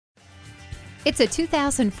It's a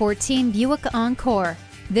 2014 Buick Encore.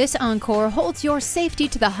 This Encore holds your safety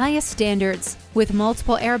to the highest standards with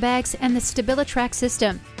multiple airbags and the StabiliTrak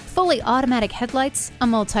system. Fully automatic headlights, a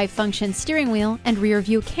multi-function steering wheel, and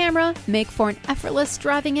rear-view camera make for an effortless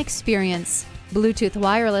driving experience. Bluetooth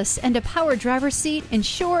wireless and a power driver's seat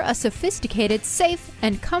ensure a sophisticated, safe,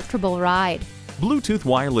 and comfortable ride. Bluetooth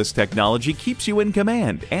wireless technology keeps you in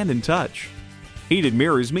command and in touch. Heated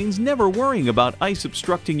mirrors means never worrying about ice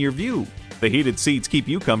obstructing your view. The heated seats keep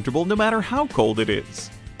you comfortable no matter how cold it is.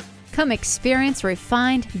 Come experience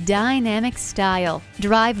refined, dynamic style.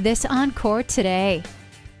 Drive this Encore today.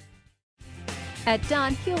 At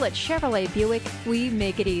Don Hewlett Chevrolet Buick, we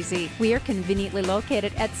make it easy. We are conveniently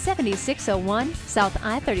located at 7601 South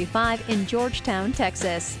I-35 in Georgetown,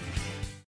 Texas.